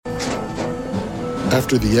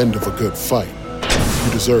After the end of a good fight,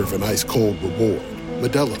 you deserve an ice-cold reward.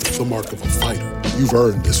 Modelo is the mark of a fighter. You've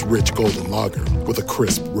earned this rich golden lager with a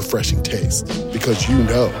crisp, refreshing taste. Because you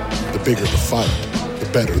know, the bigger the fight, the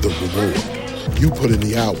better the reward. You put in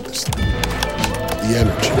the hours, the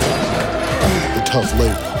energy, the tough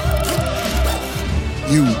labor.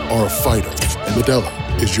 You are a fighter, and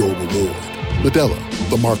Modelo is your reward. Modelo,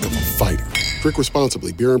 the mark of a fighter. Drink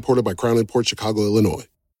responsibly. Beer imported by Crown Imports, Chicago, Illinois.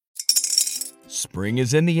 Spring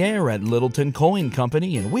is in the air at Littleton Coin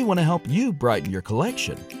Company, and we want to help you brighten your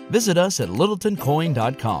collection. Visit us at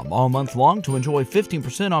littletoncoin.com all month long to enjoy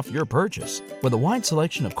 15% off your purchase. With a wide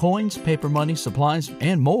selection of coins, paper money, supplies,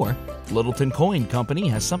 and more, Littleton Coin Company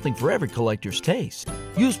has something for every collector's taste.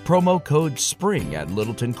 Use promo code SPRING at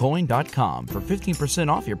littletoncoin.com for 15%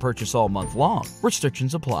 off your purchase all month long.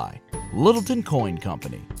 Restrictions apply. Littleton Coin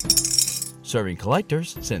Company. Serving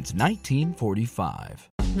collectors since 1945.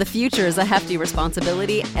 The future is a hefty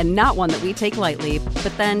responsibility and not one that we take lightly.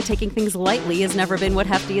 But then taking things lightly has never been what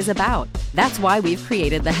Hefty is about. That's why we've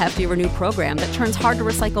created the Hefty Renew program that turns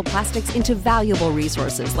hard-to-recycle plastics into valuable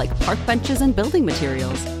resources like park benches and building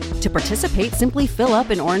materials. To participate, simply fill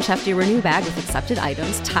up an orange Hefty Renew bag with accepted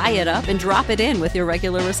items, tie it up, and drop it in with your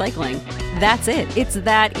regular recycling. That's it. It's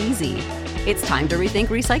that easy. It's time to rethink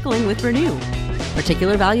recycling with Renew.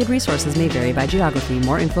 Particular valued resources may vary by geography.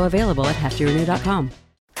 More info available at heftyrenew.com.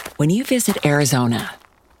 When you visit Arizona,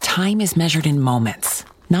 time is measured in moments,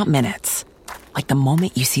 not minutes. Like the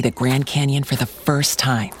moment you see the Grand Canyon for the first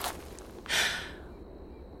time.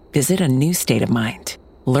 Visit a new state of mind.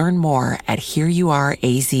 Learn more at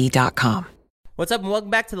hereyouareaz.com. What's up, and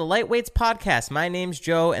welcome back to the Lightweights Podcast. My name's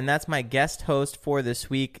Joe, and that's my guest host for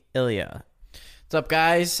this week, Ilya. What's up,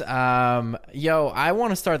 guys? I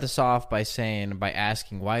want to start this off by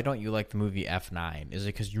asking, why don't you like the movie F9? Is it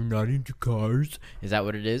because you're not into cars? Is that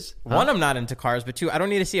what it is? One, I'm not into cars, but two, I don't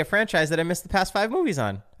need to see a franchise that I missed the past 5 movies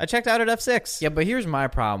on. I checked out at F6. Yeah, but here's my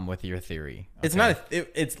problem with your theory. Okay? It's not.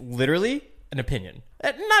 It's literally an opinion.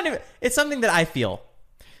 Not even. It's something that I feel.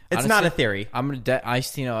 It's honestly not a theory. I'm gonna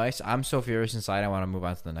Ice Tino Ice. I'm so furious inside. I want to move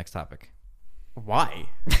on to the next topic. Why?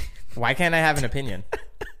 Why can't I have an opinion?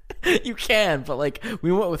 You can, but like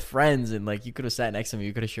we went with friends and like you could have sat next to me,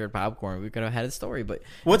 you could have shared popcorn, we could have had a story. But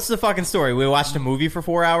what's the fucking story? We watched a movie for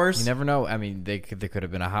 4 hours. You never know. I mean, there could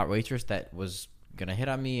have been a hot waitress that was gonna hit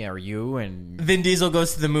on me or you, and Vin Diesel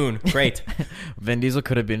goes to the moon. Great. Vin Diesel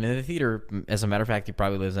could have been in the theater. As a matter of fact, he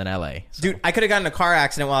probably lives in LA. So. Dude, I could have gotten in a car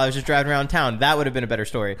accident while I was just driving around town. That would have been a better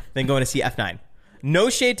story than going to see F9.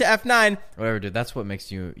 No shade to F9. Whatever, dude. That's what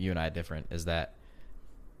makes you and I different. Is that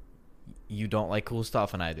you don't like cool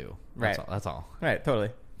stuff and I do. That's all. Right,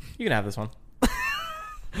 totally. You can have this one.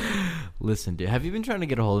 Listen, dude, have you been trying to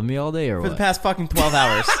get a hold of me all day or For what? the past fucking 12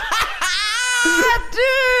 hours.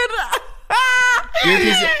 Dude!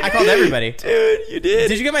 I called everybody. Dude, you did.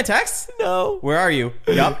 Did you get my text? No. Where are you?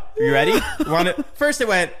 Yup. You ready? First it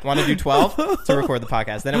went, want to do 12 to record the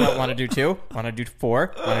podcast. Then it went, want to do 2, want to do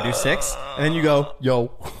 4, want to do 6. And then you go,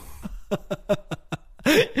 yo.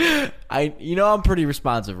 I'm pretty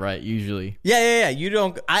responsive, right? Usually. Yeah. You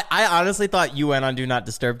don't. I honestly thought you went on Do Not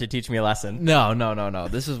Disturb to teach me a lesson. No.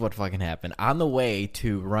 This is what fucking happened. On the way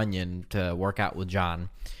to Runyon to work out with John,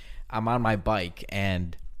 I'm on my bike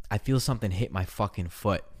and I feel something hit my fucking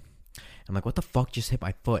foot. I'm like, what the fuck just hit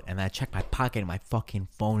my foot? And I check my pocket and my fucking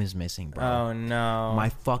phone is missing, bro. Oh, no. My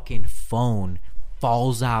fucking phone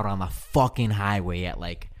falls out on the fucking highway at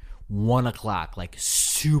like 1 o'clock, like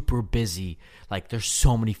super busy. Like there's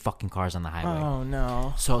so many fucking cars on the highway. Oh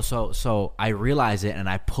no. So I realize it and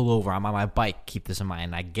I pull over. I'm on my bike. Keep this in mind.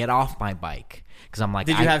 And I get off my bike because I'm like,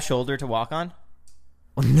 did you have shoulder to walk on?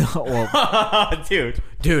 No, well,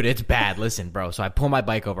 dude, it's bad. Listen, bro. So I pull my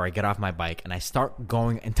bike over. I get off my bike and I start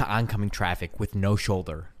going into oncoming traffic with no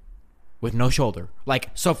shoulder.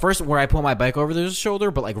 Like, so first where I pull my bike over, there's a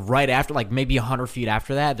shoulder, but like right after, like maybe 100 feet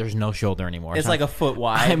after that, there's no shoulder anymore. It's so like a foot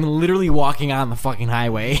wide. I'm literally walking on the fucking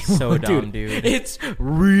highway. So dumb, dude. It's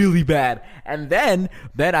really bad. And then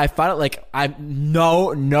I found it, like, I'm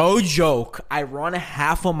no joke. I run a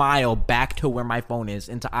half a mile back to where my phone is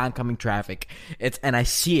into oncoming traffic. And I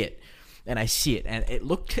see it. And it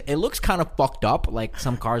looks kind of fucked up. Like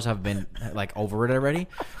some cars have been like over it already.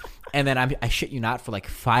 And then I shit you not, for like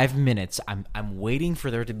 5 minutes, I'm waiting for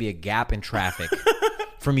there to be a gap in traffic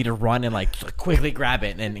for me to run and like quickly grab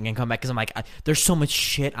it and come back because I'm like, there's so much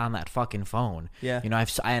shit on that fucking phone. Yeah. You know,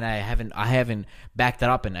 I haven't backed it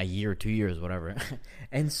up in a year, 2 years, whatever.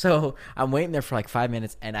 And so I'm waiting there for like 5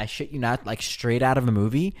 minutes, and I shit you not, like straight out of a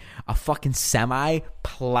movie, a fucking semi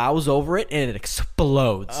plows over it and it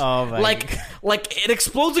explodes. Oh my like it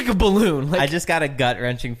explodes like a balloon. Like, I just got a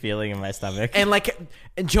gut-wrenching feeling in my stomach. And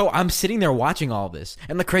Joe, I'm sitting there watching all this,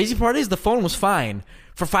 and the crazy part is the phone was fine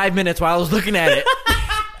for 5 minutes while I was looking at it.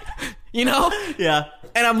 You know? Yeah.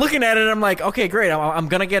 And I'm looking at it, and I'm like, okay, great, I'm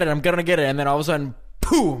gonna get it, and then all of a sudden,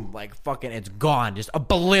 boom, like fucking, it's gone, just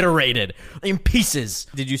obliterated in pieces.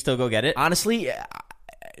 Did you still go get it? Honestly,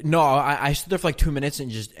 no, I stood there for like 2 minutes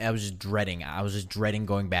and I was just dreading. I was just dreading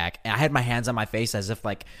going back. And I had my hands on my face as if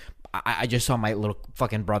like I just saw my little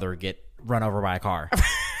fucking brother get run over by a car.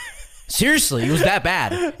 Seriously, it was that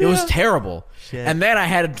bad. It was terrible. Shit. And then I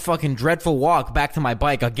had a fucking dreadful walk back to my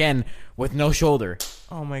bike again with no shoulder.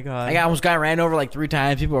 Oh my god. I almost got ran over like 3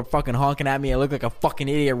 times. People were fucking honking at me. I looked like a fucking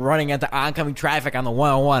idiot running into oncoming traffic on the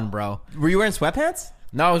 101, bro. Were you wearing sweatpants?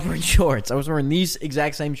 No, I was wearing shorts. I was wearing these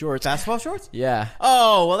exact same shorts. Basketball shorts? Yeah.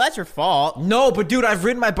 Oh, well, that's your fault. No, but dude, I've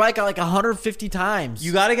ridden my bike like 150 times.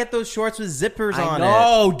 You got to get those shorts with zippers I on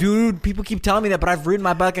know, dude. People keep telling me that, but I've ridden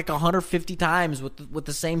my bike like 150 times with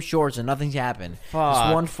the same shorts and nothing's happened. Fuck.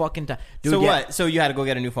 Just one fucking time. Dude, So yeah. what? So you had to go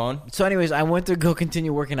get a new phone? So anyways, I went to go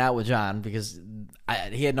continue working out with John because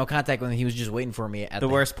he had no contact with me. He was just waiting for me at The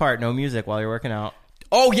worst part, no music while you're working out.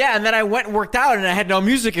 Oh, yeah, and then I went and worked out and I had no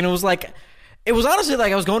music, and it was like... It was honestly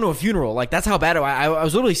like I was going to a funeral. Like, that's how bad it was. I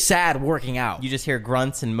was literally sad working out. You just hear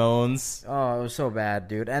grunts and moans. Oh, it was so bad,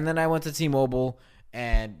 dude. And then I went to T-Mobile,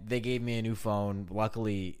 and they gave me a new phone.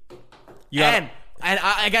 Luckily, and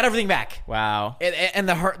I got everything back. Wow. And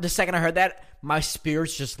the second I heard that, my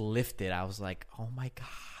spirits just lifted. I was like, oh my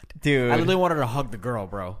god, Dude. I literally wanted to hug the girl,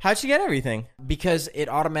 bro. How'd she get everything? Because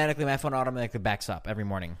my phone automatically backs up every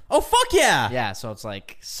morning. Oh, fuck yeah. Yeah, so it's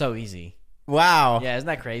like so easy. Wow. Yeah, isn't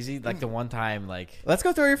that crazy? Like the one time, like Let's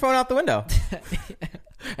go throw your phone out the window.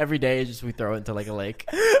 every day, just we throw it into like a lake.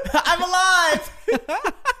 I'm alive.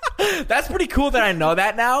 That's pretty cool that I know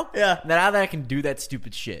that now. Yeah. Now that I can do that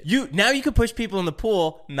stupid shit. Now you can push people in the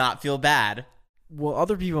pool, not feel bad. Well,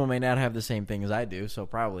 other people may not have the same thing as I do, so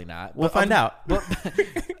probably not. We'll find out.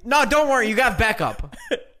 No, don't worry. You got backup.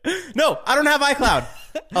 No, I don't have iCloud.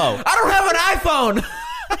 Oh. I don't have an iPhone.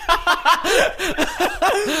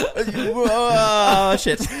 Oh,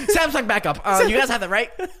 shit. Samsung backup. You guys have that, right?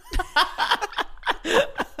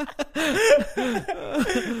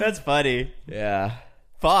 That's funny. Yeah.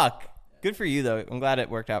 Fuck. Good for you, though. I'm glad it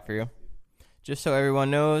worked out for you. Just so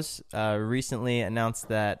everyone knows, recently announced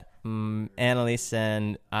that Annalise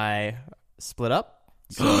and I split up.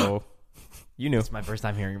 So you knew. It's my first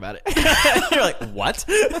time hearing about it. You're like, what?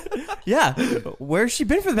 Yeah. Where's she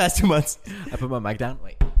been for the past 2 months? I put my mic down.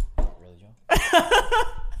 Wait. Really, Joe?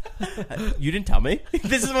 You didn't tell me.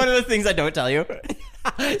 This is one of the things I don't tell you.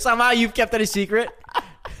 Somehow you've kept it a secret.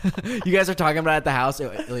 You guys are talking about it at the house.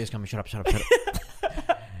 Ilya's coming. Shut up.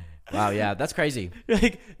 Wow, yeah, that's crazy. You're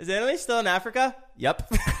like, is Annalise still in Africa?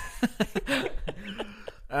 Yep.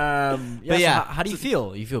 Yeah, But yeah. so how do you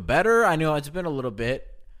feel? You feel better? I know it's been a little bit.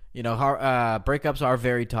 You know, breakups are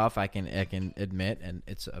very tough. I can admit, and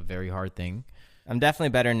it's a very hard thing. I'm definitely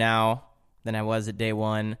better now than I was at day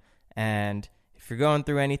one. And if you're going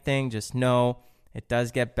through anything, just know it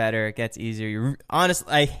does get better. It gets easier.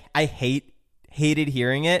 Honestly, I hated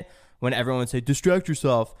hearing it when everyone would say, distract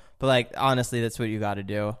yourself. But, like, honestly, that's what you got to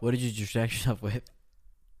do. What did you distract yourself with?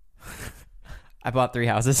 I bought 3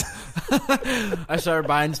 houses. I started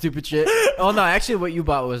buying stupid shit. Oh, no, actually, what you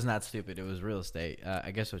bought was not stupid. It was real estate.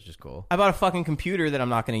 I guess it was just cool. I bought a fucking computer that I'm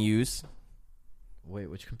not going to use. Wait,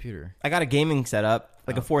 which computer? I got a gaming setup,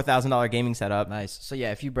 like a $4,000 gaming setup. Nice. So,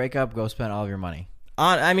 yeah, if you break up, go spend all of your money.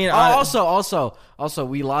 Also,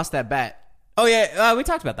 we lost that bet. oh, yeah, we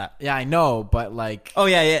talked about that. Yeah, I know, but, like... Oh,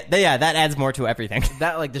 yeah, that adds more to everything.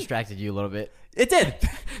 That, like, distracted you a little bit. It did.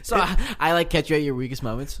 So I like catch you at your weakest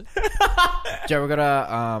moments. Joe, we're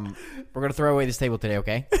gonna throw away this table today,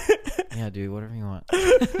 okay? Yeah, dude, whatever you want.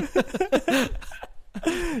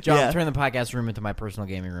 Joe, Yeah. I'm turning the podcast room into my personal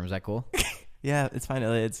gaming room. Is that cool? Yeah, it's fine.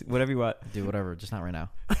 It's whatever you want. Dude, whatever. Just not right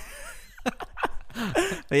now.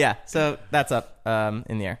 But yeah, so that's up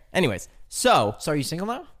in the air. Anyways, so So are you single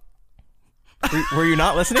now? were you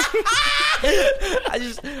not listening?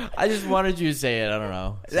 I just wanted you to say it. I don't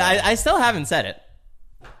know. I still haven't said it.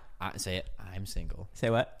 Say it. I'm single.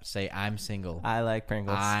 Say what? Say I'm single. I like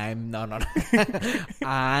Pringles. No.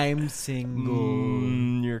 I'm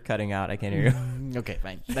single. You're cutting out. I can't hear you. Okay,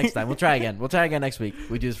 fine. Next time. We'll try again. We'll try again next week.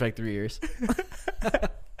 We do this for like 3 years.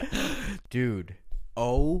 Dude,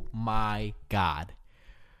 Oh my God.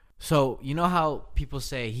 So, you know how people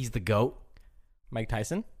say he's the GOAT? Mike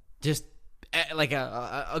Tyson? Just like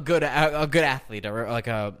a good athlete or like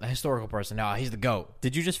a historical person. No, he's the GOAT.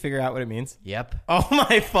 Did you just figure out what it means? Yep. Oh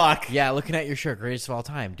my fuck. Yeah, looking at your shirt, greatest of all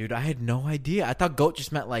time. Dude, I had no idea. I thought GOAT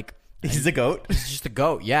just meant like... He's a goat? He's just a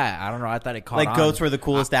GOAT. Yeah, I don't know. I thought it caught on. Like goats were the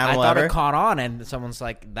coolest animal I thought ever? it caught on and someone's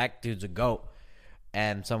like, that dude's a GOAT.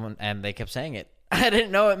 And they kept saying it. I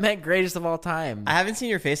didn't know it meant greatest of all time. I haven't seen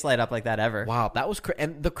your face light up like that ever. Wow, that was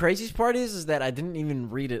and the craziest part is that I didn't even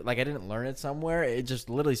read it. Like, I didn't learn it somewhere. It just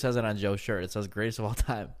literally says it on Joe's shirt. It says greatest of all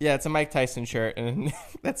time. Yeah, it's a Mike Tyson shirt, and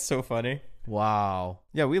that's so funny. Wow.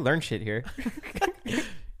 Yeah, we learn shit here.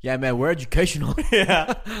 Yeah, man, we're educational.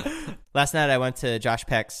 Yeah. Last night I went to Josh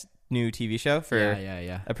Peck's new TV show for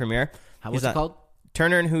a premiere. What's it called?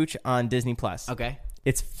 Turner and Hooch on Disney Plus. Okay.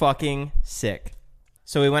 It's fucking sick.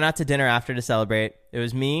 So we went out to dinner after to celebrate. It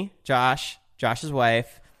was me, Josh's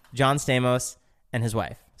wife, John Stamos, and his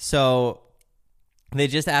wife. So they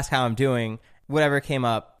just asked how I'm doing. Whatever came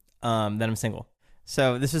up, that I'm single.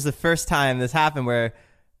 So this was the first time this happened where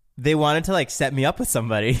they wanted to like set me up with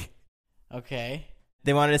somebody. Okay.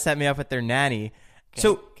 They wanted to set me up with their nanny. Okay.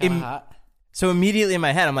 So Hot. So immediately in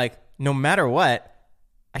my head, I'm like, no matter what,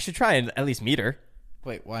 I should try and at least meet her.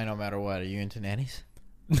 Wait, why no matter what? Are you into nannies?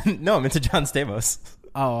 No, I'm into John Stamos.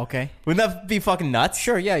 Oh, okay. Wouldn't that be fucking nuts?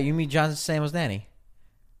 Sure, yeah. You meet John Stamos' nanny.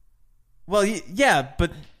 Well, yeah,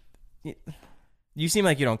 but you seem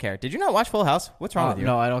like you don't care. Did you not watch Full House? What's wrong with you?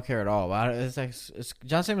 No, I don't care at all. It's like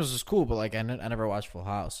John Stamos is cool, but like I never watched Full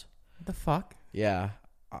House. What the fuck? Yeah.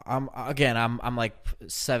 I'm like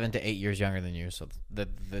 7 to 8 years younger than you, so the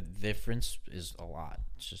difference is a lot.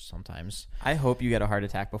 It's just sometimes. I hope you get a heart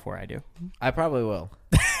attack before I do. I probably will.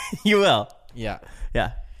 You will. Yeah.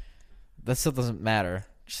 Yeah. That still doesn't matter.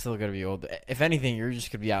 You're still gonna be old. If anything, you're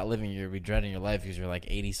just gonna be outliving. You're gonna be dreading your life because you're like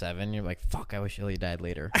 87. You're like, fuck. I wish Ilya died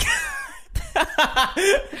later.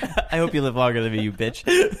 I hope you live longer than me, you bitch.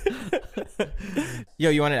 Yo,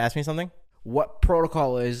 you wanted to ask me something? What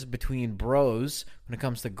protocol is between bros when it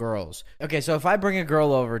comes to girls? Okay, so if I bring a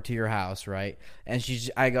girl over to your house, right, and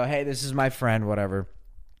I go, hey, this is my friend, whatever,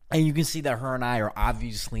 and you can see that her and I are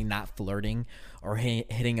obviously not flirting or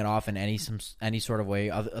hitting it off in any sort of way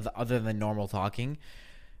other than normal talking.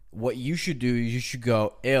 What you should do is you should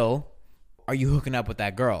go, are you hooking up with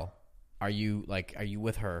that girl? Are you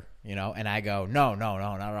with her? You know? And I go, no,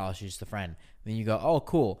 not at all. She's just a friend. Then you go, oh,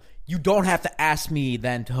 cool. You don't have to ask me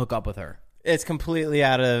then to hook up with her. It's completely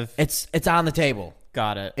out of... It's on the table.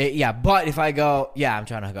 Got it. Yeah, but if I go, yeah, I'm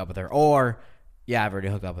trying to hook up with her, or, yeah, I've already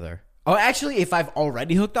hooked up with her. Oh, actually, if I've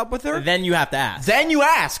already hooked up with her... Then you have to ask. Then you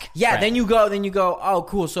ask. Yeah, right. then you go, oh,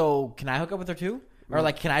 cool, so can I hook up with her too? Or,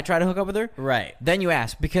 like, can I try to hook up with her? Right. Then you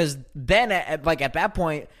ask, because then, at that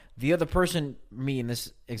point, the other person, me in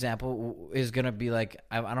this example, is going to be like,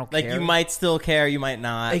 I don't care. Like, you might still care, you might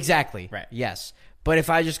not. Exactly. Right. Yes. But if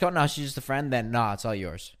I just go, no, she's just a friend, then no, it's all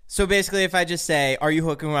yours. So basically, if I just say, are you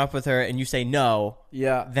hooking up with her, and you say no,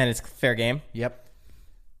 yeah, then it's fair game? Yep.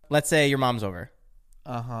 Let's say your mom's over.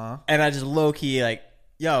 Uh-huh. And I just low-key, like,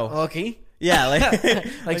 yo. Low-key? Yeah,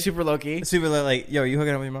 like... like super low-key? Super low, like, yo, you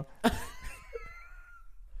hooking up with your mom?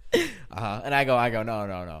 Uh-huh. And I go,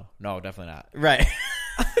 no, definitely not. Right.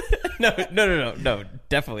 No,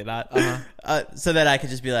 definitely not. Uh-huh. So that I could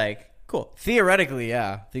just be like, cool. Theoretically,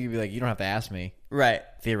 yeah. I think you'd be like, you don't have to ask me. Right.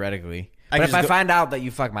 Theoretically. But if I find out that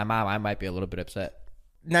you fuck my mom, I might be a little bit upset.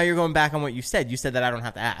 Now you're going back on what you said. You said that I don't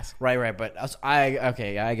have to ask. Right. But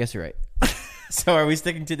I guess you're right. So are we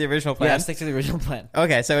sticking to the original plan? Yeah, stick to the original plan.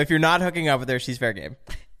 Okay, so if you're not hooking up with her, she's fair game.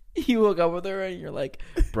 You hook up with her and you're like,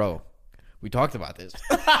 bro, we talked about this.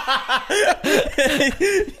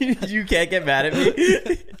 You can't get mad at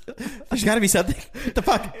me. There's got to be something. What the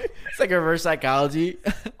fuck? It's like reverse psychology.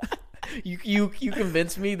 You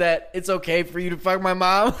convinced me that it's okay for you to fuck my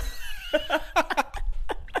mom.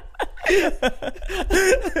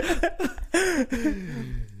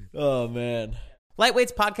 Oh, man.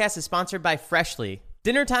 Lightweight's podcast is sponsored by Freshly.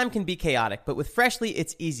 Dinner time can be chaotic, but with Freshly,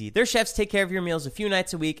 it's easy. Their chefs take care of your meals a few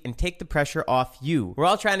nights a week and take the pressure off you. We're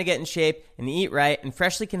all trying to get in shape and eat right, and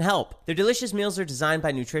Freshly can help. Their delicious meals are designed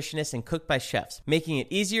by nutritionists and cooked by chefs, making it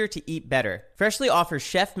easier to eat better. Freshly offers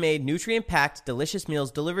chef-made, nutrient-packed, delicious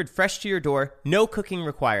meals delivered fresh to your door, no cooking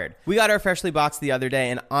required. We got our Freshly box the other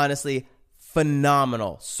day, and honestly,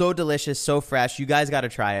 phenomenal. So delicious, so fresh. You guys got to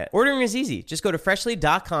try it. Ordering is easy. Just go to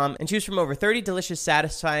freshly.com and choose from over 30 delicious,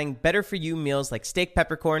 satisfying, better-for-you meals like steak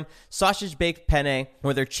peppercorn, sausage-baked penne,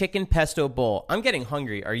 or their chicken pesto bowl. I'm getting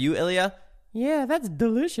hungry. Are you, Ilya? Yeah, that's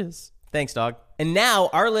delicious. Thanks, dog. And now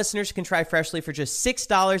our listeners can try Freshly for just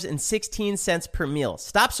 $6.16 per meal.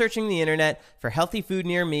 Stop searching the internet for healthy food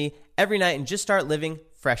near me every night and just start living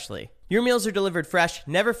freshly. Your meals are delivered fresh,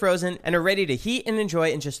 never frozen, and are ready to heat and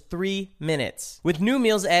enjoy in just 3 minutes. With new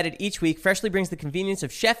meals added each week, Freshly brings the convenience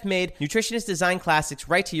of chef-made, nutritionist-designed classics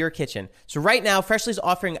right to your kitchen. So right now, Freshly's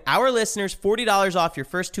offering our listeners $40 off your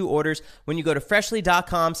first 2 orders when you go to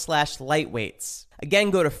freshly.com/lightweights.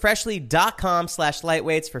 Again, go to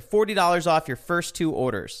freshly.com/lightweights for $40 off your first 2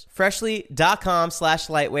 orders.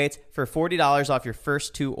 Freshly.com/lightweights for $40 off your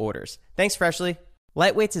first 2 orders. Thanks, Freshly.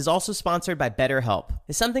 Lightweights is also sponsored by BetterHelp.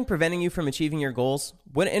 Is something preventing you from achieving your goals?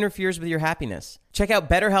 What interferes with your happiness? Check out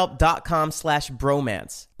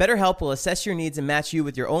BetterHelp.com/bromance. BetterHelp will assess your needs and match you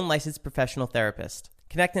with your own licensed professional therapist.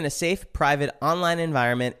 Connect in a safe, private, online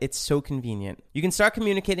environment. It's so convenient. You can start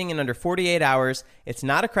communicating in under 48 hours. It's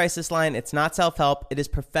not a crisis line. It's not self-help. It is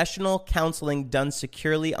professional counseling done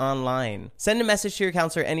securely online. Send a message to your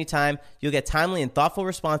counselor anytime. You'll get timely and thoughtful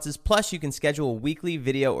responses. Plus, you can schedule weekly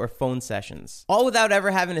video or phone sessions, all without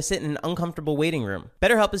ever having to sit in an uncomfortable waiting room.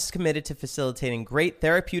 BetterHelp is committed to facilitating great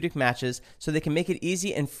therapeutic matches so they can make it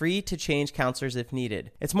easy and free to change counselors if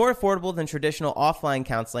needed. It's more affordable than traditional offline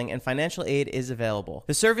counseling, and financial aid is available.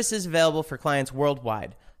 The service is available for clients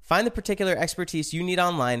worldwide. Find the particular expertise you need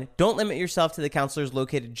online. Don't limit yourself to the counselors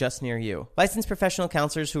located just near you. Licensed professional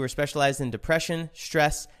counselors who are specialized in depression,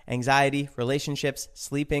 stress, anxiety, relationships,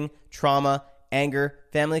 sleeping, trauma, anger,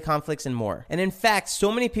 family conflicts, and more. And in fact, so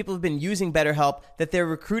many people have been using BetterHelp that they're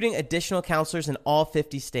recruiting additional counselors in all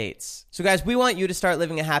 50 states. So guys, we want you to start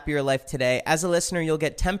living a happier life today. As a listener, you'll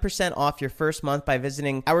get 10% off your first month by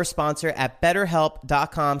visiting our sponsor at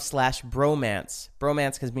betterhelp.com/bromance.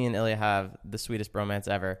 Bromance, because me and Ilya have the sweetest bromance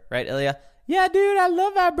ever. Right, Ilya? Yeah, dude, I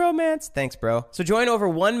love our bromance. Thanks, bro. So join over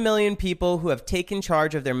 1 million people who have taken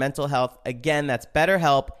charge of their mental health. Again, that's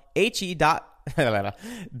BetterHelp, BetterHelp,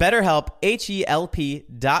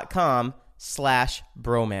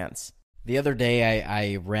 HELP.com/bromance. The other day,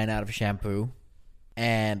 I ran out of shampoo,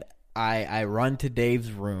 and I run to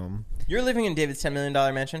Dave's room. You're living in David's $10 million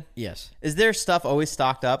mansion? Yes. Is there stuff always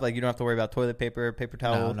stocked up? Like, you don't have to worry about toilet paper, paper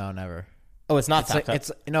towel? No, never. Oh, it's not stocked up?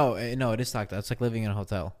 No, it is stocked up. It's like living in a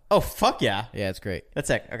hotel. Oh, fuck yeah. Yeah, it's great. That's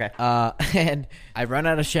sick. Okay. And I run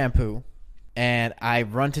out of shampoo. And I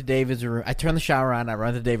run to David's room. I turn the shower on. I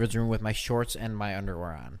run to David's room with my shorts and my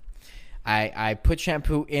underwear on. I put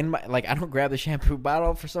shampoo in my, like, I don't grab the shampoo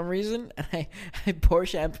bottle for some reason, and I pour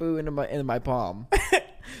shampoo into my palm.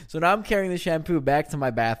 So now I'm carrying the shampoo back to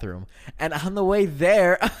my bathroom. And on the way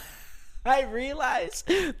there, I realize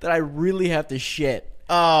that I really have to shit.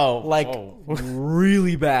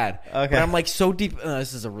 Really bad. Okay. But I'm like so deep.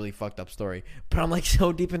 This is a really fucked up story. But I'm like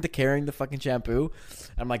so deep into carrying the fucking shampoo.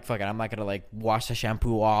 I'm like, fuck it. I'm not going to like wash the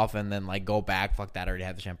shampoo off and then like go back. Fuck that. I already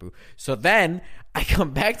have the shampoo. So then I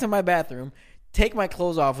come back to my bathroom, take my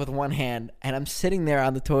clothes off with one hand, and I'm sitting there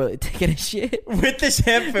on the toilet taking a shit. With the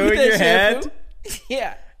shampoo in your hand?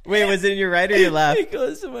 Yeah. Wait, was it in your right or your left? It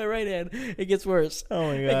goes to my right hand. It gets worse. Oh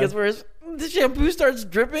my God. It gets worse. The shampoo starts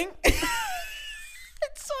dripping.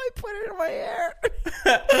 So I put it in my hair.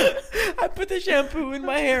 I put the shampoo in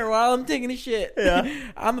my hair while I'm taking a shit. Yeah.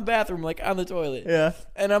 On the bathroom, like on the toilet. Yeah.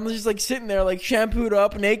 And I'm just like sitting there, like shampooed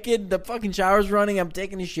up, naked. The fucking shower's running. I'm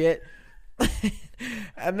taking a shit.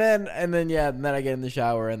 and then I get in the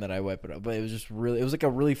shower and then I wipe it up. But it was just really, it was like a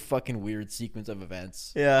really fucking weird sequence of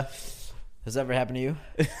events. Yeah. Has that ever happened to you?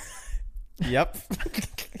 Yep.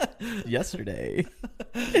 Yesterday.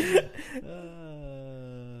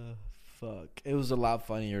 Fuck. It was a lot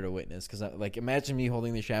funnier to witness because, like, imagine me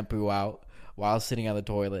holding the shampoo out while sitting on the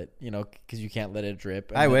toilet, you know, because you can't let it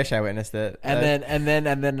drip. I wish I witnessed it. And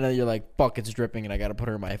then you're like, fuck, it's dripping, and I got to put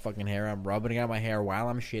it in my fucking hair. I'm rubbing it on my hair while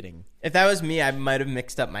I'm shitting. If that was me, I might have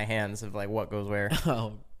mixed up my hands of, like, what goes where.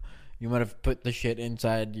 Oh, you might have put the shit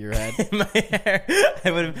inside your head. In my hair.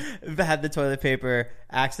 I would have had the toilet paper,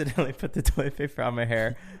 accidentally put the toilet paper on my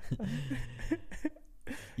hair.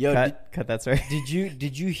 Yo, cut that story. Did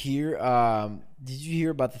you hear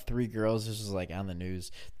about the 3 girls? This was like on the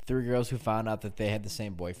news. 3 girls who found out that they had the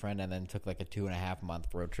same boyfriend and then took like a 2.5-month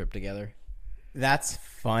road trip together. That's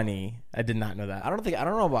funny. I did not know that. I don't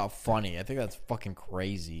know about funny. I think that's fucking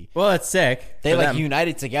crazy. Well, it's sick. They like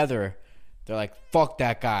united together. They're like, fuck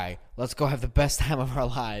that guy. Let's go have the best time of our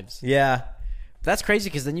lives. Yeah. That's crazy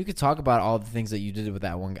because then you could talk about all the things that you did with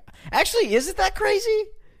that one guy. Actually, is it that crazy?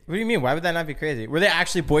 What do you mean? Why would that not be crazy? Were they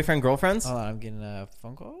actually boyfriend girlfriends? Hold on, I'm getting a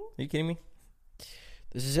phone call. Are you kidding me?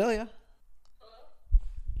 This is Ilya.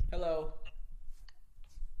 Hello.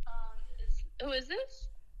 Who is this?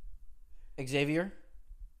 Xavier.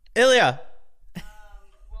 Ilya. Well,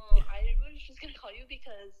 I was just gonna call you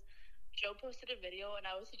because Joe posted a video, and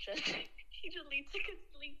I was suggesting he deletes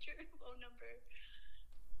your phone number.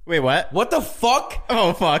 Wait, what? What the fuck?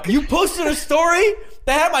 Oh, fuck. You posted a story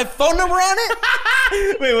that had my phone number on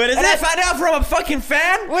it? Wait, what is And I that? found out from a fucking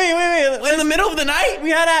fan? Wait. In the middle of the night? We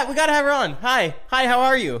gotta have her on. Hi, how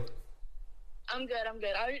are you? I'm good.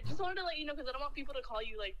 I just wanted to let you know because I don't want people to call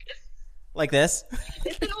you like. Like this?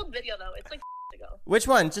 It's an old video though. It's like ago. Which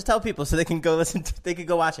one? Just tell people so they can go listen. They can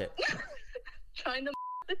go watch it. Trying to.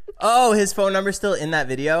 Oh, his phone number's still in that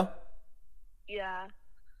video? Yeah.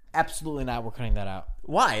 Absolutely not. We're cutting that out.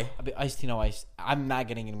 Why? Ice-T, no ice. I'm not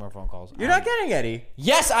getting any more phone calls. You're not getting any.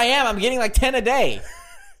 Yes, I am. I'm getting like 10 a day.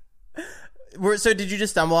 So did you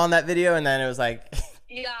just stumble on that video and then it was like...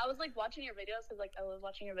 Yeah, I was like watching your videos because like I was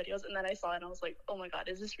watching your videos and then I saw it and I was like, oh my god,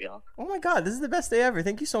 is this real? Oh my god, this is the best day ever.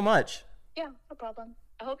 Thank you so much. Yeah, no problem.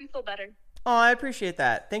 I hope you feel better. Oh, I appreciate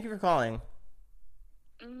that. Thank you for calling.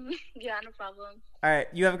 Yeah, no problem. All right,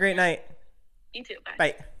 you have a great night. You too. Bye.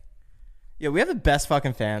 Bye. Yo, we have the best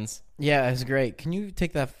fucking fans. Yeah, it's great. Can you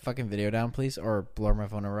take that fucking video down, please? Or blur my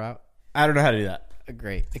phone number out? I don't know how to do that.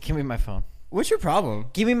 Great. Give me my phone. What's your problem?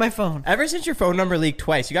 Give me my phone. Ever since your phone number leaked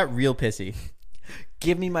twice, you got real pissy.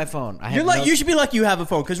 Give me my phone. You should be lucky you have a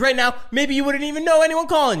phone, because right now, maybe you wouldn't even know anyone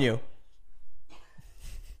calling you.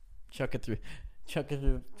 Chuck it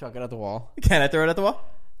at the wall. Can I throw it at the wall?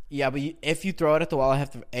 Yeah, but if you throw it at the wall, I have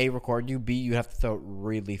to A, record you, B, you have to throw it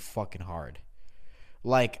really fucking hard.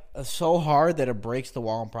 Like, so hard that it breaks the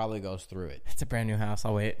wall and probably goes through it. It's a brand new house.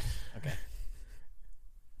 I'll wait. Okay.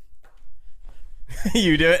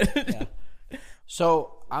 You do it. Yeah.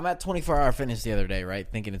 So, I'm at 24 Hour Fitness the other day, right?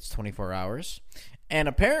 Thinking it's 24 hours. And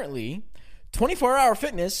apparently, 24 Hour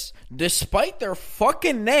Fitness, despite their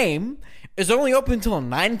fucking name, is only open until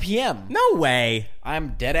 9 p.m. No way.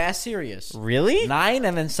 I'm dead ass serious. Really? 9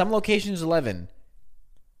 and then some locations 11.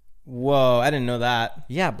 Whoa, I didn't know that.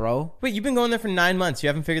 Yeah, bro. Wait, you've been going there for 9 months. You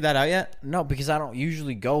haven't figured that out yet? No, because I don't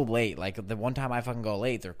usually go late. Like, the one time I fucking go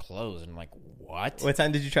late, they're closed. And I'm like, what? What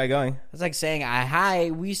time did you try going? It's like saying,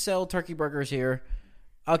 hi, we sell turkey burgers here.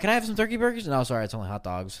 Oh, can I have some turkey burgers? No, sorry, it's only hot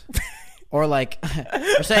dogs. Or like,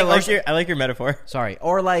 or saying, I like your metaphor. Sorry.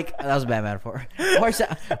 Or like, that was a bad metaphor.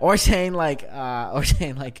 Or saying like, all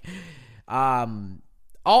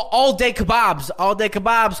day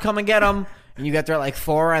kebabs, come and get them. And you get there at like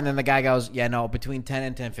 4, and then the guy goes, yeah, no, between 10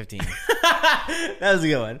 and 10:15. That was a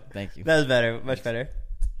good one. Thank you. That was better, much better.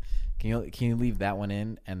 Can you leave that one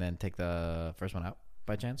in and then take the first one out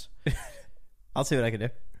by chance? I'll see what I can do.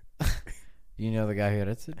 You know the guy who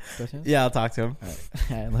edits it by chance? Yeah, I'll talk to him. All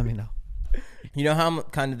right. Let me know. You know how I'm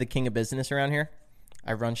kind of the king of business around here?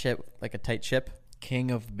 I run shit like a tight ship.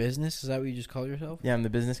 King of business? Is that what you just call yourself? Yeah, I'm the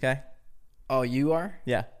business guy. Oh, you are?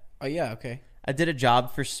 Yeah. Oh, yeah, okay. I did a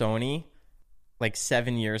job for Sony like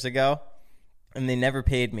 7 years ago, and they never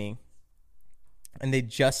paid me. And they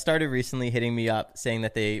just started recently hitting me up saying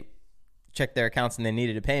that they checked their accounts and they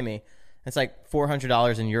needed to pay me. It's like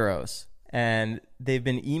 $400 in euros. And they've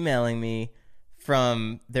been emailing me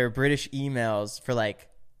from their British emails for like,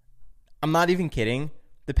 I'm not even kidding,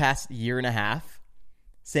 the past year and a half,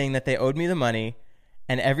 saying that they owed me the money.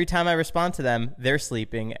 And every time I respond to them, they're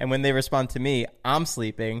sleeping. And when they respond to me, I'm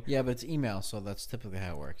sleeping. Yeah, but it's email, so that's typically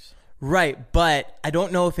how it works. Right, but I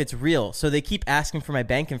don't know if it's real. So they keep asking for my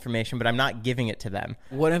bank information, but I'm not giving it to them.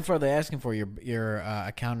 What info are they asking for? Your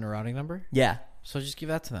account and routing number? Yeah. So just give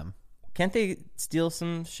that to them. Can't they steal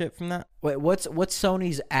some shit from that? Wait, what's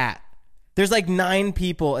Sony's at? There's like 9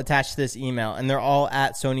 people attached to this email, and they're all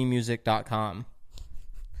at sonymusic.com.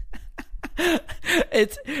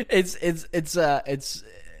 It's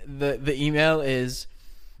the email is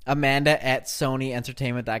Amanda at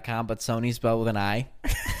SonyEntertainment.com, but Sony spelled with an I.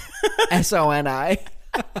 SONI.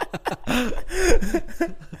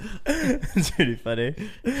 It's pretty funny.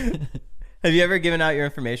 Have you ever given out your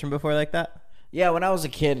information before like that? Yeah, when I was a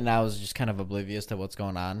kid and I was just kind of oblivious to what's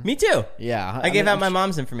going on. Me too. Yeah. I gave out my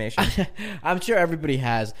mom's information. I'm sure everybody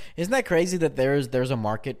has. Isn't that crazy that there's a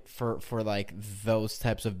market for like those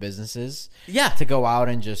types of businesses? Yeah. To go out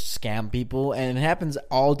and just scam people, and it happens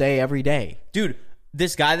all day, every day. Dude,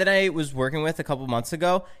 this guy that I was working with a couple months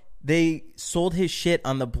ago, they sold his shit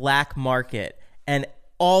on the black market, and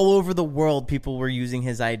all over the world people were using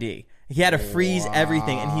his ID. He had to freeze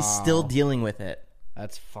everything, and he's still dealing with it.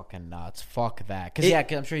 That's fucking nuts. Fuck that. Cause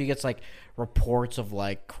I'm sure he gets like reports of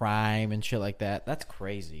like crime and shit like that. That's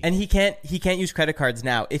crazy. And he can't use credit cards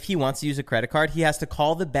now. If he wants to use a credit card, he has to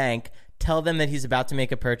call the bank, tell them that he's about to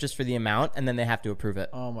make a purchase for the amount, and then they have to approve it.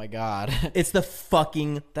 Oh my god. It's the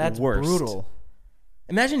fucking That's worst. brutal.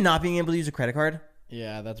 Imagine not being able to use a credit card.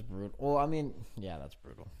 Yeah, that's brutal. Well, I mean, yeah, that's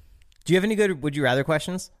brutal. Do you have any good would you rather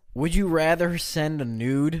questions? Would you rather send a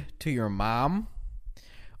nude to your mom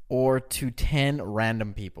or to 10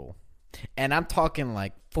 random people? And I'm talking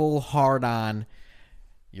like full hard on.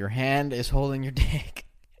 Your hand is holding your dick,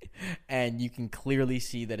 and you can clearly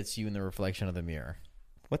see that it's you in the reflection of the mirror.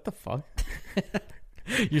 What the fuck?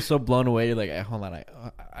 You're so blown away. You're like, hold on,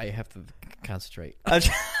 I have to concentrate. I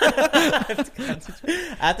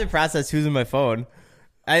have to process who's in my phone.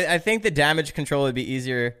 I think the damage control would be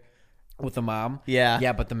easier With the mom? Yeah.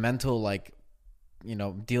 Yeah, but the mental, like,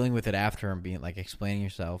 dealing with it after and being, like, explaining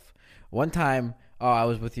yourself. One time, I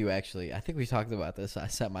was with you, actually. I think we talked about this. I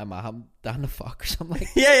set my mom down to fuck or something.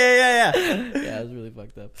 Yeah. Yeah, it was really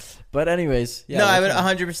fucked up. But anyways. Yeah, no, I would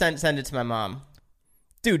 100% send it to my mom.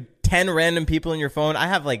 Dude, 10 random people in your phone. I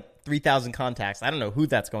have like 3,000 contacts. I don't know who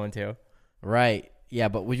that's going to. Right. Yeah,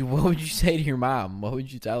 but what would you say to your mom? What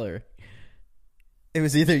would you tell her? It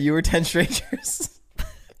was either you or 10 strangers.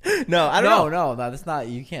 No, I don't know. No, that's not.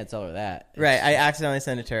 You can't tell her that. Right, I accidentally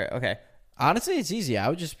sent it to her. Okay. Honestly, it's easy. I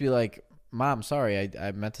would just be like, Mom, sorry,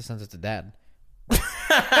 I meant to send it to Dad.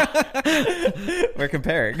 We're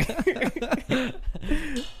comparing.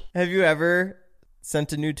 Have you ever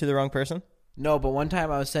sent a nude to the wrong person? No, but one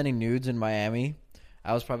time I was sending nudes in Miami.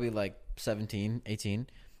 I was probably like 17, 18.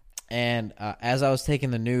 And as I was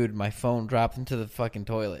taking the nude, my phone dropped into the fucking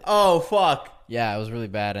toilet. Oh, fuck. Yeah, it was really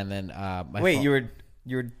bad. And then Wait, you were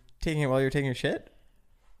taking it while you were taking your shit?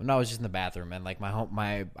 No, I was just in the bathroom, and like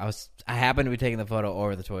I happened to be taking the photo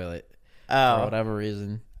over the toilet for whatever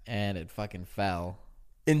reason, and it fucking fell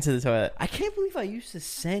into the toilet. I can't believe I used to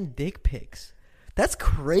send dick pics. That's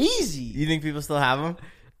crazy. You think people still have them?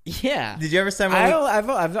 Yeah. Did you ever send one?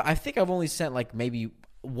 I think I've only sent like maybe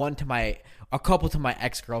a couple to my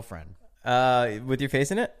ex-girlfriend. With your face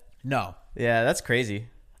in it? No. Yeah, that's crazy.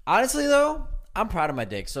 Honestly, though, I'm proud of my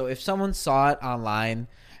dick. So if someone saw it online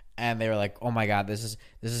and they were like, "Oh my god, this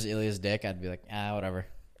is Ilya's dick," I'd be like, whatever.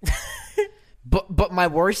 But my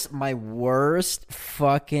worst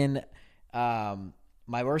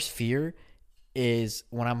fear is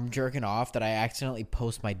when I'm jerking off that I accidentally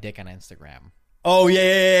post my dick on Instagram. Oh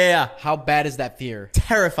yeah. How bad is that fear?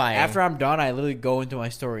 Terrifying. After I'm done, I literally go into my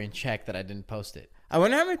story and check that I didn't post it. I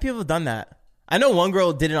wonder how many people have done that. I know one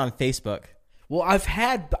girl did it on Facebook. Well, I've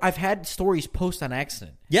had stories post on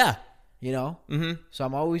accident. Yeah. Mm-hmm. So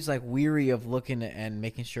I'm always like weary of looking and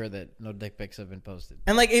making sure that no dick pics have been posted.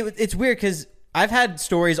 And like it's weird because I've had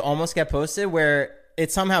stories almost get posted where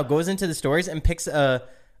it somehow goes into the stories and picks a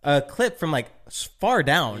clip from like far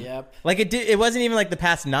down. Yep. Like it wasn't even like the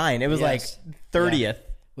past 9. It was like 30th. Yeah.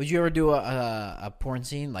 Would you ever do a porn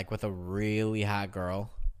scene like with a really hot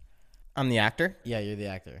girl? I'm the actor. Yeah, you're the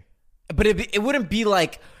actor. But it wouldn't be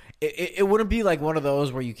like. It wouldn't be like one of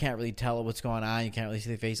those where you can't really tell what's going on. You can't really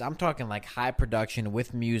see the face. I'm talking like high production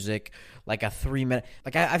with music, like a 3-minute.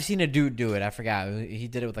 Like I've seen a dude do it. I forgot. He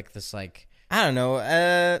did it with like this like. I don't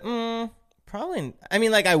know. Probably. I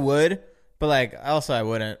mean, like I would, but like also I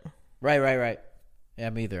wouldn't. Right.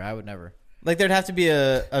 Yeah, me either. I would never. Like there'd have to be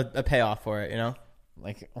a payoff for it,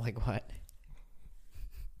 Like what?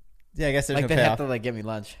 Yeah, I guess there's like no they payoff. have to like get me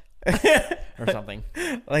lunch or something.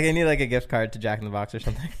 Like I need like a gift card to Jack in the Box or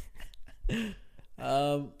something.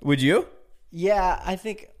 Would you? Yeah, I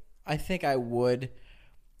think I would.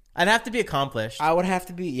 I'd have to be accomplished. I would have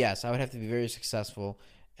to be very successful,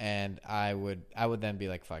 and I would then be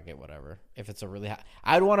like, fuck it, whatever. If it's a really hot,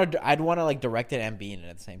 I'd want to like direct it and be in it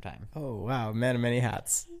at the same time. Oh wow, man of many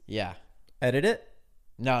hats. Yeah. Edit it?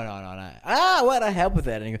 No, not. What? I help with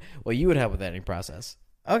editing. Well, you would help with the editing process.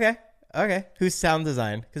 Okay. Who's sound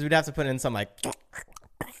design? Because we'd have to put in some like.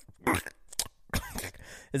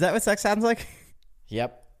 Is that what sex sounds like?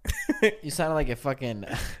 Yep. You sounded like a fucking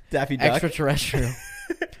Daffy Duck extraterrestrial.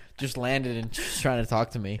 Just landed and just trying to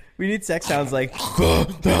talk to me. We need sex sounds like.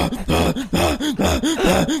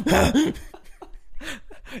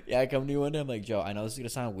 Yeah, I come to you one day. I'm like, Joe, I know this is gonna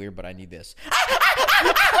sound weird, but I need this.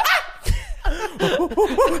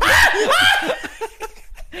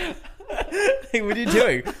 Hey, what are you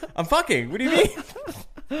doing? I'm fucking. What do you mean?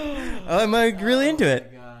 I'm like really into it.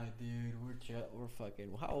 Oh my god, dude, we're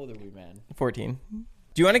fucking. How old are we, man? 14.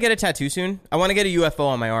 Do you want to get a tattoo soon? I want to get a UFO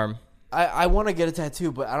on my arm. I want to get a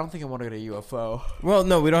tattoo, but I don't think I want to get a UFO. Well,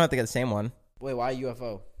 no, we don't have to get the same one. Wait, why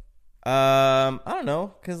UFO? I don't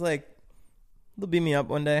know, cause like they'll beam me up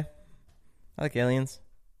one day. I like aliens.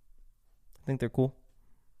 I think they're cool.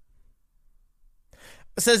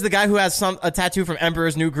 Says the guy who has a tattoo from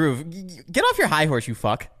Emperor's New Groove. Get off your high horse, you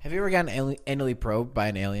fuck. Have you ever gotten anally probed by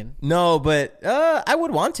an alien? No, but I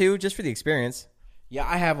would want to just for the experience. Yeah,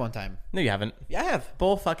 I have one time. No, you haven't. Yeah, I have.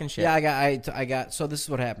 Bull fucking shit. Yeah, I got. So this is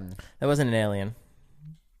what happened. That wasn't an alien.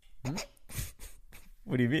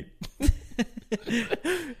 What do you mean?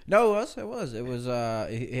 No, it was.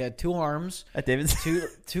 He had 2 arms, At David's?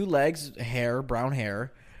 two legs, hair, brown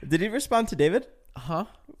hair. Did he respond to David? Huh?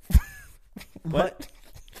 What?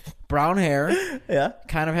 Brown hair. Yeah.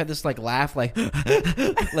 Kind of had this like laugh, like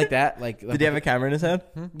like that. Like, Did he have a camera in his hand?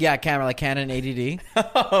 yeah, camera like Canon 80D. He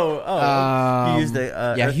used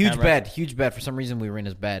a yeah, Earth huge bed. For some reason, we were in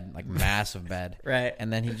his bed, like massive bed. Right.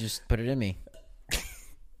 And then he just put it in me.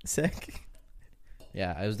 Sick.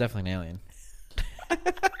 Yeah, it was definitely an alien.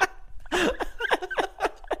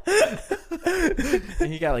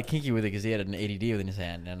 And he got like kinky with it because he had an 80D in his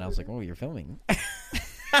hand, and I was like, "Oh, you're filming."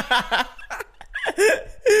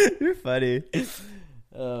 You're funny.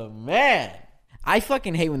 Oh man, I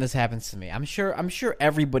fucking hate when this happens to me. I'm sure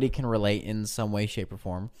everybody can relate in some way, shape, or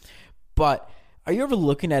form. But are you ever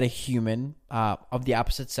looking at a human of the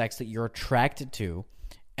opposite sex that you're attracted to,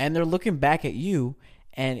 and they're looking back at you,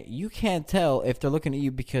 and you can't tell if they're looking at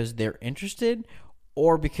you because they're interested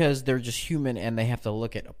or because they're just human and they have to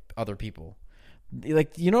look at other people?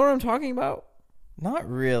 Like, you know what I'm talking about? Not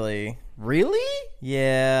really. Really?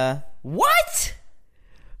 Yeah. What?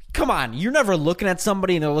 Come on, you're never looking at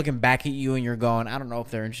somebody and they're looking back at you and you're going, I don't know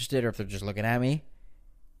if they're interested or if they're just looking at me.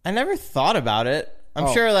 I never thought about it.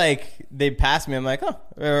 I'm sure, like, they pass me, I'm like, oh.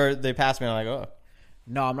 Or they pass me, I'm like, oh.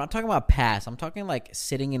 No, I'm not talking about pass. I'm talking like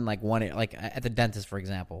sitting in like one, like at the dentist, for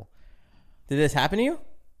example. Did this happen to you?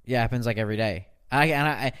 Yeah, it happens like every day.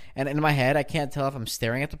 And in my head, I can't tell if I'm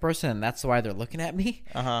staring at the person and that's why they're looking at me.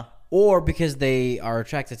 Uh-huh. Or because they are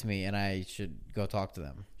attracted to me and I should go talk to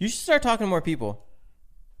them. You should start talking to more people.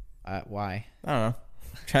 Why? I don't know.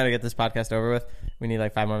 I'm trying to get this podcast over with. We need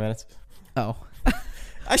like 5 more minutes. Oh.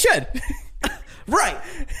 I should. Right.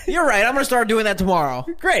 You're right. I'm going to start doing that tomorrow.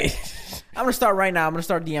 Great. I'm going to start right now. I'm going to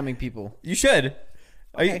start DMing people. You should.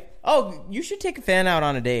 You should take a fan out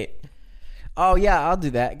on a date. Oh, yeah, I'll do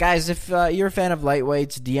that. Guys, if you're a fan of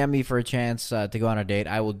lightweights, DM me for a chance to go on a date.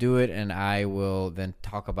 I will do it, and I will then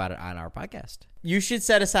talk about it on our podcast. You should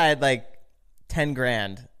set aside like 10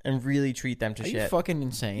 grand and really treat them to Are shit. you fucking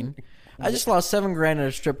insane? I just lost $7 grand at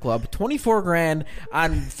a strip club, 24 grand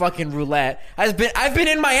on fucking roulette. I've been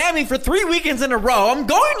in Miami for 3 weekends in a row. I'm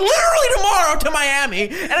going literally tomorrow to Miami,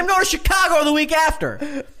 and I'm going to Chicago the week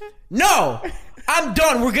after. No, I'm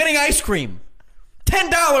done. We're getting ice cream.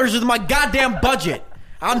 $10 is my goddamn budget.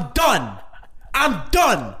 I'm done.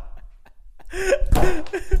 Done.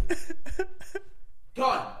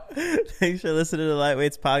 Thanks for listening to the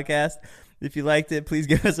Lightweights podcast. If you liked it, please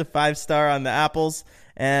give us a 5-star on the apples.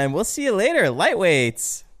 And we'll see you later.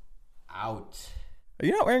 Lightweights. Out. Are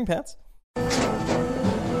you not wearing pants?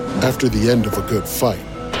 After the end of a good fight,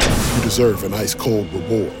 you deserve an ice-cold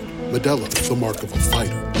reward. Modelo is the mark of a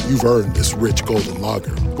fighter. You've earned this rich golden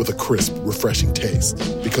lager with a crisp, refreshing taste.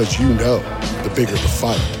 Because you know, the bigger the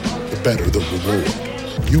fight, the better the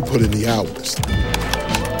reward. You put in the hours,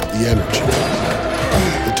 the energy,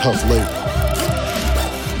 the tough labor.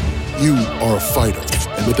 You are a fighter,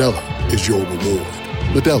 and Modelo is your reward.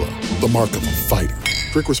 Modelo, the mark of a fighter.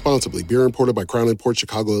 Drink responsibly. Beer imported by Crown Imports,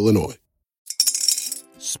 Chicago, Illinois.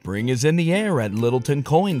 Spring is in the air at Littleton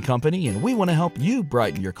Coin Company, and we want to help you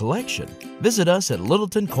brighten your collection. Visit us at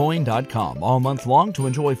littletoncoin.com all month long to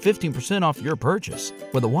enjoy 15% off your purchase.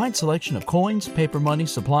 With a wide selection of coins, paper money,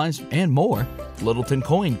 supplies, and more, Littleton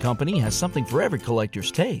Coin Company has something for every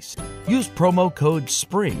collector's taste. Use promo code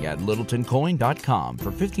SPRING at littletoncoin.com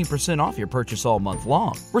for 15% off your purchase all month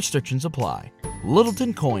long. Restrictions apply.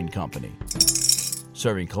 Littleton Coin Company.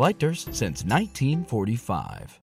 Serving collectors since 1945.